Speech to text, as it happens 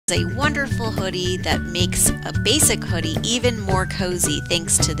a wonderful hoodie that makes a basic hoodie even more cozy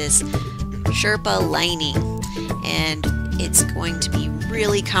thanks to this Sherpa lining, and it's going to be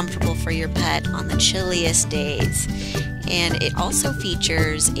really comfortable for your pet on the chilliest days. And it also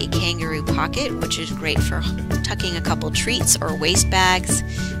features a kangaroo pocket, which is great for tucking a couple treats or waste bags.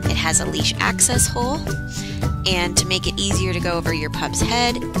 It has a leash access hole, and to make it easier to go over your pup's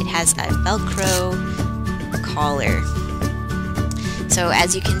head, it has a Velcro collar. So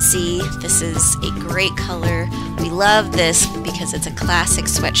as you can see, this is a great color. We love this because it's a classic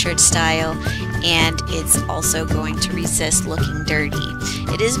sweatshirt style, and it's also going to resist looking dirty.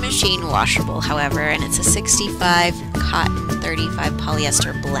 It is machine washable, however, and it's a 65 cotton, 35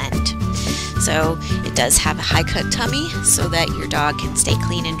 polyester blend. So it does have a high cut tummy so that your dog can stay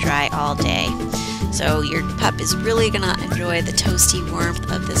clean and dry all day. So your pup is really gonna enjoy the toasty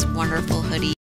warmth of this wonderful hoodie.